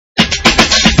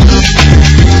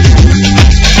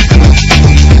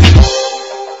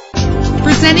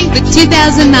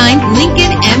2009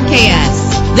 Lincoln MKS.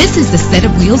 This is the set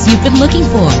of wheels you've been looking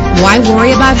for. Why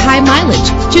worry about high mileage?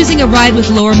 Choosing a ride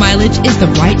with lower mileage is the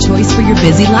right choice for your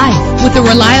busy life. With a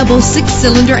reliable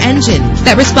 6-cylinder engine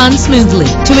that responds smoothly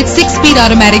to its 6-speed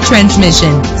automatic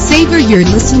transmission. Savor your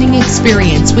listening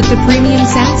experience with the premium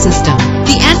sound system.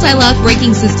 The anti-lock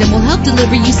braking system will help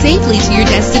deliver you safely to your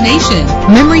destination.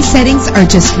 Memory settings are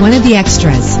just one of the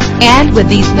extras. And with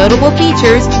these notable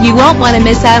features, you won't want to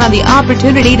miss out on the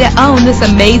opportunity to own this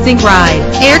amazing ride.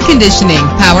 Air conditioning,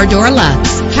 power door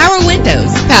locks, power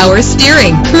windows, power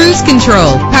steering, cruise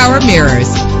control, power mirrors,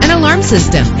 an alarm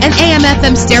system, an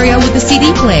AM/FM stereo with a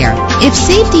CD player. If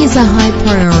safety is a high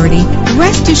priority,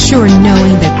 rest assured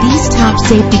knowing that these top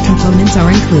safety components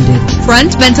are included.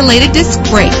 Front ventilated disc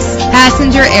brakes,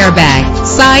 passenger airbag,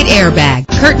 side airbag,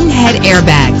 curtain head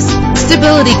airbags,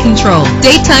 stability control,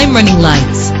 daytime running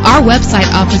lights. Our website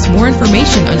offers more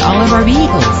information on all of our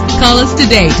vehicles. Call us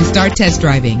today to start test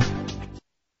driving.